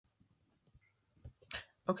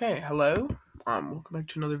Okay, hello. Welcome back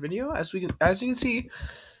to another video. As you can see,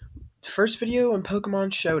 first video on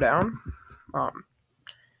Pokemon Showdown. Um,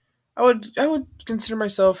 I would consider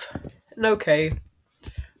myself an okay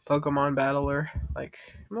Pokemon battler. Like,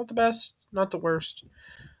 not the best, not the worst,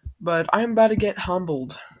 but I'm about to get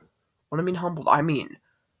humbled. When I mean humbled, I mean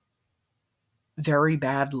very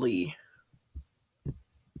badly.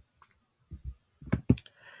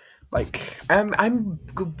 Like, I'm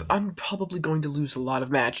probably going to lose a lot of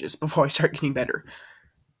matches before I start getting better.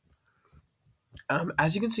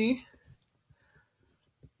 As you can see,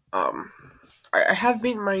 um, I have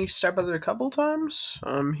beaten my stepbrother a couple times.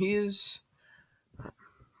 He is.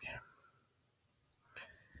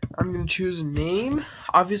 I'm gonna choose a name.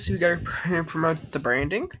 Obviously, we gotta promote the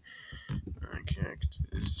branding.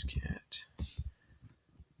 Cactus cat.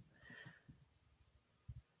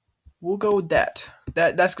 We'll go with that.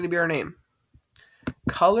 That's gonna be our name.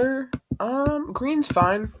 Color. Green's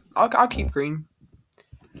fine. I'll keep green.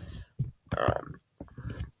 Um,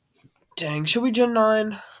 dang. Should we Gen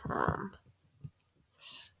 9?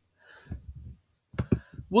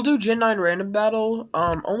 We'll do Gen 9 random battle.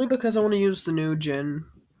 Only because I want to use the new Gen.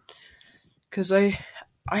 Because I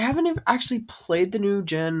haven't even actually played the new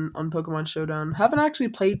Gen on Pokemon Showdown. Haven't actually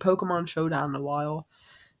played Pokemon Showdown in a while.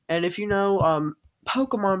 And if you know,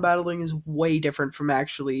 Pokemon battling is way different from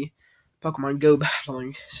actually Pokemon Go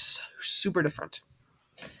battling. It's super different.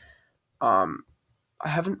 Um, I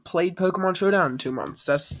haven't played Pokemon Showdown in 2 months.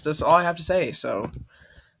 That's all I have to say. So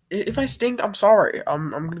if I stink, I'm sorry.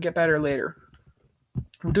 I'm gonna get better later.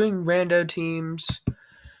 We're doing rando teams.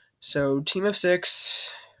 So team of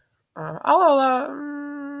six.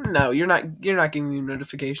 No, you're not. You're not giving me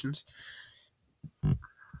notifications.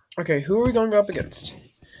 Okay, who are we going up against?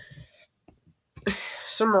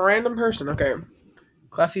 Some random person. Okay,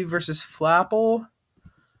 Cleffy versus Flapple.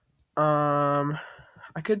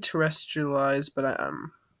 I could terrestrialize, but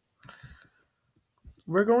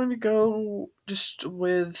we're going to go just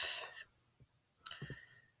with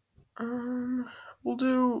we'll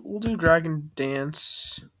do Dragon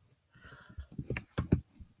Dance.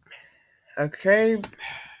 Okay,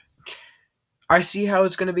 I see how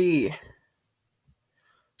it's gonna be.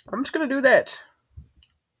 I'm just gonna do that.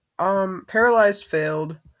 Paralyzed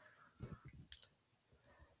failed.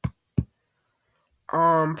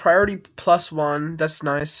 Priority +1. That's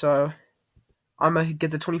nice. So I'm gonna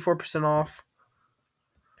get the 24% off.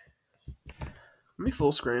 Let me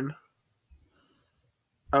full screen.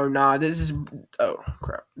 Oh nah, this is. Oh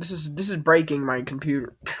crap! This is breaking my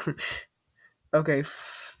computer. Okay.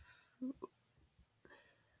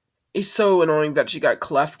 It's so annoying that she got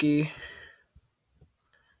Klefki.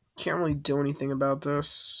 Can't really do anything about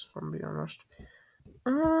this. I'm gonna be honest.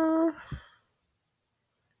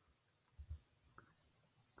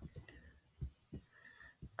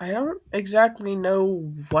 I don't exactly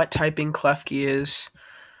know what typing Klefki is.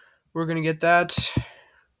 We're gonna get that.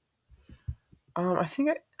 I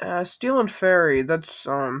think Steel and Fairy. That's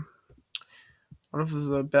one of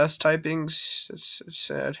the best typings. It's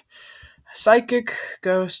sad. Psychic,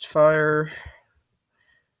 Ghost, Fire.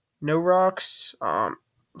 No rocks.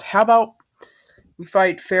 How about we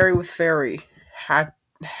fight Fairy with Fairy? Crap.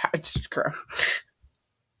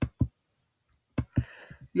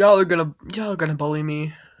 Y'all are gonna bully me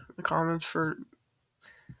in the comments for.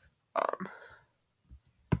 Um,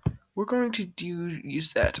 we're going to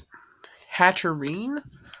use that Hatterene.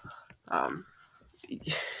 Um,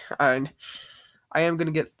 I I am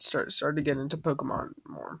gonna start to get into Pokemon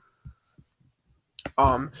more.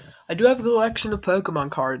 I do have a collection of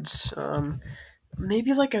Pokemon cards.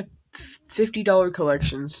 Maybe like a $50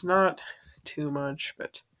 collection. It's not too much,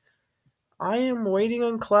 but I am waiting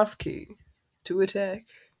on Klefki to attack.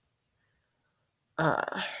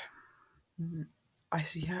 Uh, I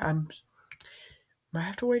see. Yeah, I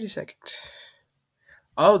have to wait a second.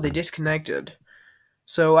 Oh, they disconnected.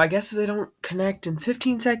 So I guess they don't connect in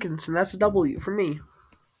 15 seconds, and that's a W for me.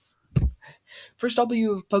 First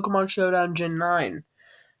W of Pokemon Showdown Gen 9.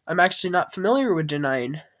 I'm actually not familiar with Gen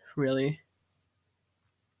 9, really.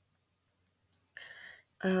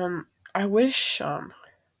 I wish,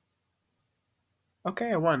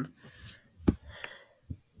 okay, I won.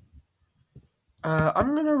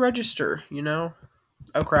 I'm gonna register, you know?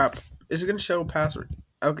 Oh crap. Is it gonna show a password?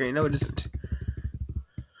 Okay, no it isn't.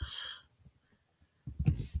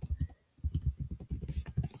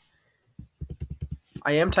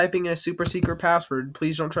 I am typing in a super secret password.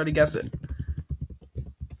 Please don't try to guess it.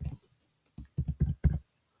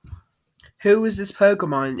 Who is this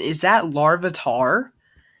Pokemon? Is that Larvitar?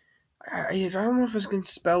 I don't know if I can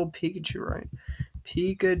spell Pikachu right.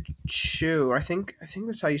 Pikachu. I think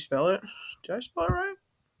that's how you spell it. Did I spell it right?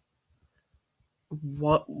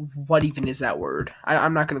 What even is that word?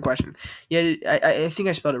 I'm not gonna question. Yeah, I think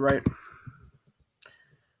I spelled it right.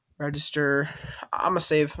 Register. I'm gonna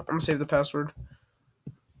save the password.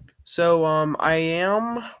 So I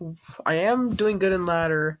am doing good in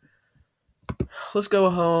ladder. Let's go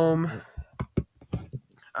home.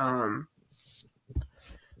 Um,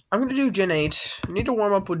 I'm gonna do Gen 8. I need to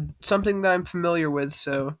warm up with something that I'm familiar with,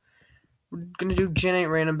 so we're gonna do Gen 8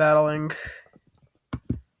 random battling.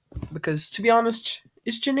 Because to be honest,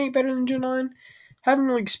 is Gen 8 better than Gen 9? Haven't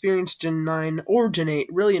really experienced Gen 9 or Gen 8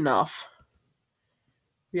 really enough.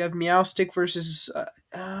 We have Meowstic versus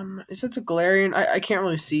is it the Galarian? I can't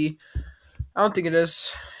really see. I don't think it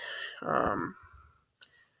is. Um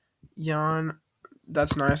Yawn.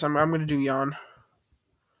 That's nice. I'm gonna do Yawn.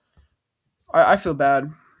 I feel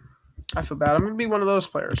bad. I feel bad. I'm gonna be one of those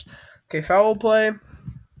players. Okay, foul play.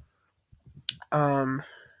 Um,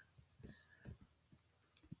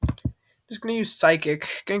 just gonna use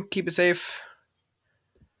psychic. Gonna keep it safe.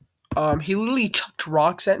 He literally chucked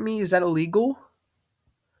rocks at me. Is that illegal?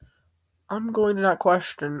 I'm going to not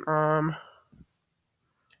question.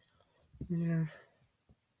 Yeah.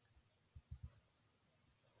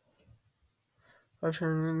 5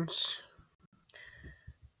 turns.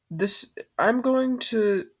 This I'm going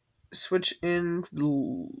to switch in.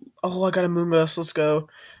 Oh, I got a Moongus. Let's go.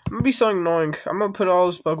 I'm gonna be so annoying. I'm gonna put all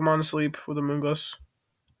this Pokemon to sleep with a Moongus.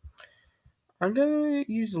 I'm gonna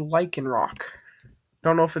use Lycanroc.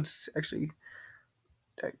 Don't know if it's actually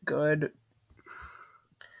that good.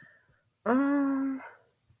 Um,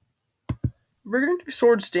 we're gonna do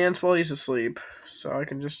Swords Dance while he's asleep, so I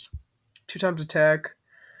can just 2 times attack.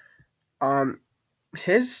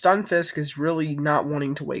 His Stunfisk is really not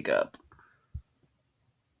wanting to wake up.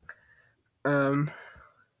 Um,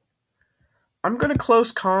 I'm gonna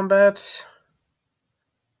close combat.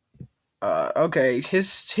 Okay, his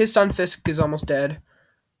Stunfisk is almost dead.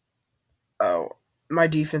 Oh, my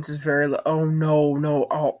defense is very low. Oh no, no.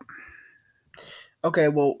 Oh, okay.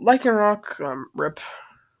 Well, Lycanroc, rip.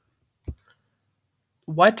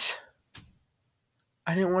 What?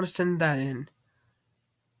 I didn't want to send that in.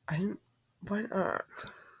 I didn't. What?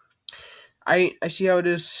 I see how it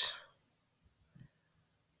is.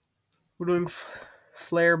 We're doing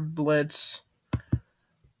Flare Blitz.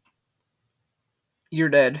 You're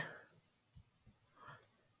dead.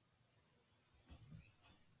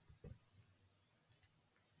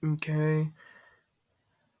 Okay.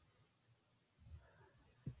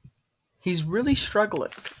 He's really struggling.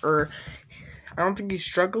 Or I don't think he's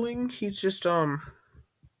struggling. He's just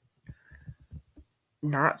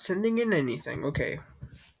not sending in anything. Okay.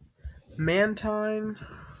 Mantine.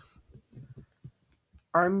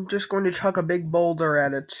 I'm just going to chuck a big boulder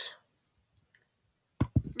at it.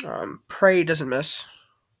 Prey doesn't miss.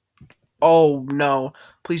 Oh no.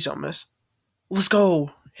 Please don't miss. Let's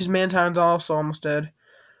go. His Mantine's also almost dead.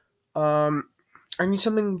 Um I need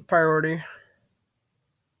something priority.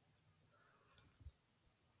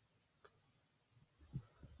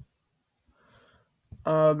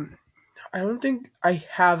 Um I don't think I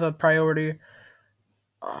have a priority.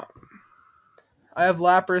 Um, I have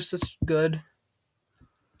Lapras, that's good.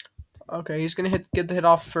 Okay, he's gonna get the hit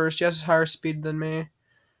off first. He has higher speed than me.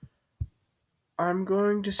 I'm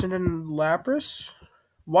going to send in Lapras.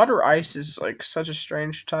 Water Ice is like such a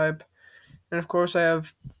strange type. And of course I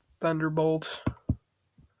have Thunderbolt.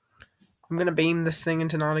 I'm gonna beam this thing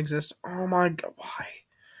into non-exist. Oh my god, why?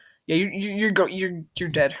 Yeah, you're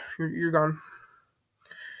dead. You're gone.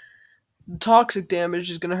 Toxic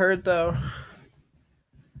damage is gonna hurt though.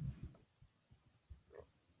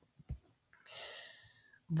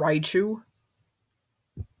 Raichu.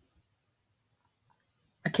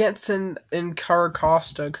 I can't send in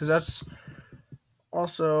Caracosta because that's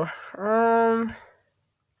also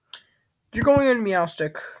you're going in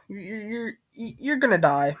Meowstic. You're gonna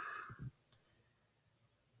die.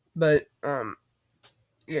 But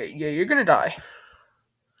yeah, you're gonna die.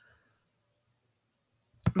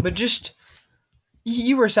 But just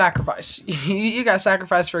you were sacrificed. You got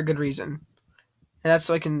sacrificed for a good reason, and that's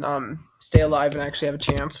so I can stay alive and actually have a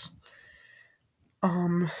chance.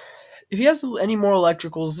 If he has any more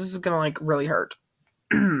electricals, this is gonna like really hurt.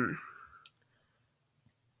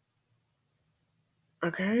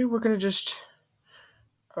 Okay, we're gonna just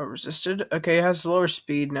resisted. Okay, it has lower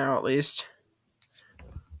speed now at least.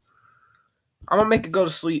 I'm gonna make it go to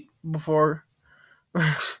sleep before.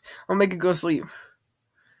 I'll make it go to sleep.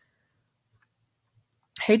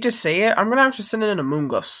 Hate to say it, I'm gonna have to send in a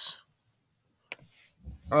Moongus.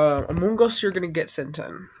 A Moongus you're gonna get sent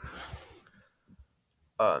in.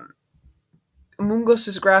 Moongus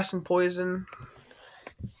is grass and poison.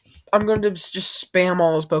 I'm going to just spam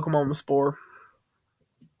all those Pokemon with Spore.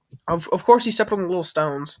 Of course, he stepped on the little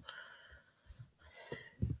stones.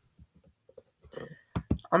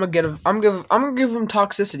 I'm gonna give him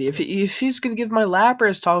toxicity. If he's gonna give my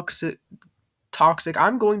Lapras toxic,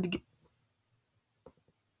 I'm going to get.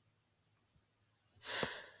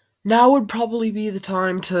 Now would probably be the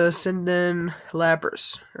time to send in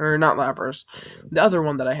Lapras. Or not Lapras. The other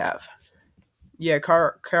one that I have. Yeah,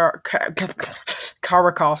 Caracosta.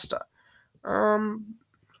 Um,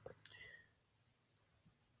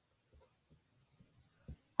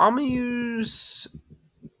 I'm gonna use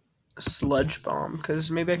Sludge Bomb, because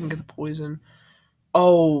maybe I can get the poison.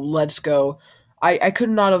 Oh, let's go. I could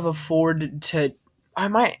not have afforded to.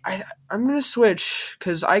 I'm gonna switch,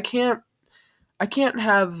 because I can't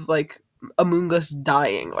have, like, Among Us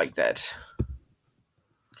dying like that.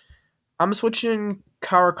 I'm switching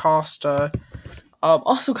Caracosta.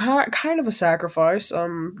 Also, kind of a sacrifice.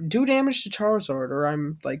 Do damage to Charizard, or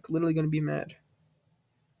I'm, like, literally gonna be mad.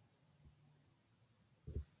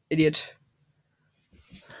 Idiot.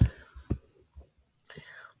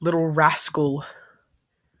 Little rascal.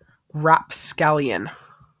 Rapscallion.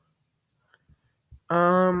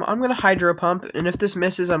 I'm gonna Hydro Pump, and if this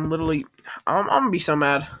misses, I'm gonna be so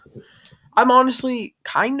mad. I'm honestly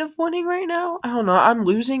kind of winning right now. I don't know. I'm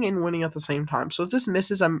losing and winning at the same time. So if this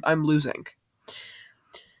misses, I'm losing.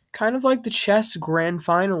 Kind of like the chess grand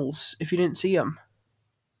finals. If you didn't see them.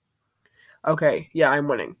 Okay, yeah, I'm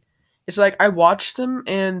winning. It's like I watched them,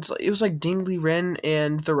 and it was like Dingley Ren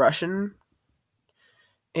and the Russian.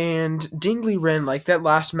 And Dingley Ren, like, that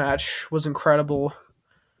last match was incredible.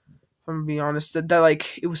 I'm gonna be honest. That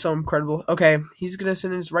like, it was so incredible. Okay, he's gonna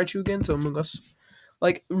send in his Raichu again, so Among Us.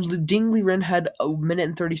 Like, Dingley Ren had a minute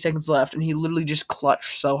and 30 seconds left, and he literally just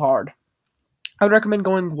clutched so hard. I would recommend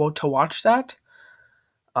going to watch that.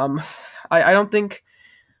 Um, I don't think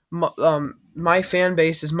my fan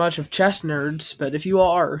base is much of chess nerds, but if you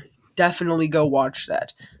are, definitely go watch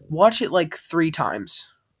that. Watch it like 3 times,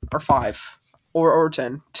 or 5, or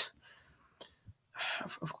 10.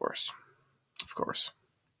 Of course, of course.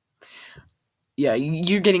 Yeah,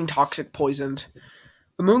 you're getting toxic poisoned.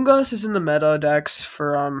 Among Us is in the meta decks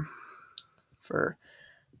for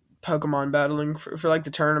Pokemon battling for like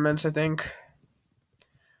the tournaments, I think.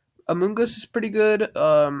 Among Us is pretty good.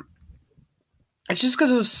 It's just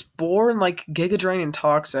because of Spore and like Giga Drain and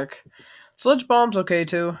Toxic. Sludge Bomb's okay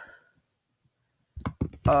too.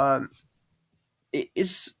 Um,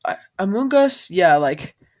 it's Among Us, yeah,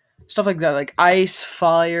 like stuff like that, like Ice,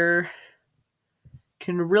 Fire,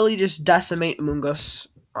 can really just decimate Among Us.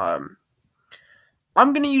 I'm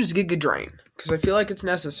gonna use Giga Drain because I feel like it's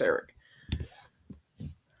necessary.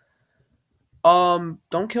 Don't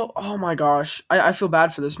kill. Oh my gosh, I feel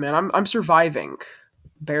bad for this man. I'm surviving,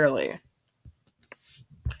 barely.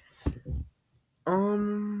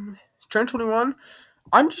 Turn 21.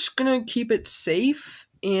 I'm just gonna keep it safe,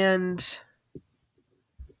 and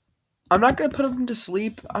I'm not gonna put him to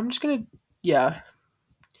sleep. I'm just gonna, yeah,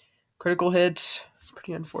 critical hit.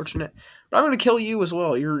 Pretty unfortunate, but I'm gonna kill you as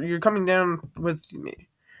well. You're coming down with me.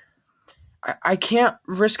 I can't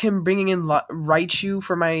risk him bringing in Raichu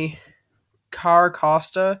for my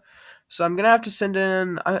Costa, so I'm gonna have to send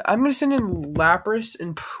in. I'm gonna send in Lapras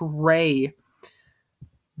and pray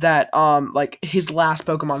that like his last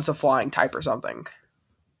Pokemon's a flying type or something.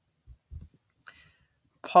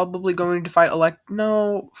 Probably going to fight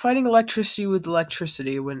fighting electricity with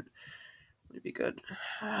electricity wouldn't be good.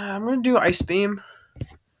 I'm gonna do Ice Beam.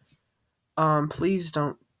 Please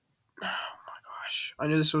don't. Oh my gosh, I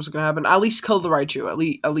knew this was gonna happen. At least kill the Raichu.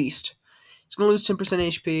 At least. He's gonna lose 10%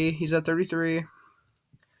 HP. He's at 33.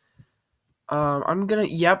 I'm gonna.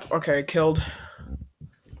 Yep. Okay, killed.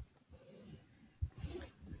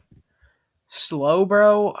 Slow,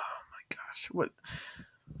 bro. Oh my gosh, what?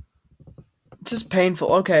 It's just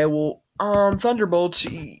painful. Okay, well, Thunderbolt.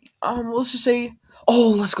 Let's just say. Oh,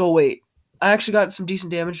 let's go. Wait, I actually got some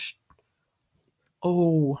decent damage.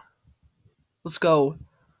 Oh, let's go.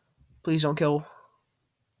 Please don't kill.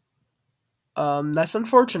 That's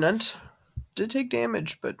unfortunate. Did take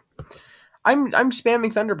damage, but I'm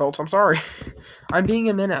spamming Thunderbolt. I'm sorry. I'm being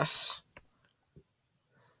a menace.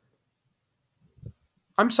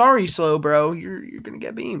 I'm sorry, slow bro. You're gonna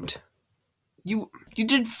get beamed. You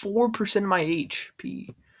did 4% of my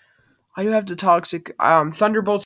HP. I do have the toxic Thunderbolt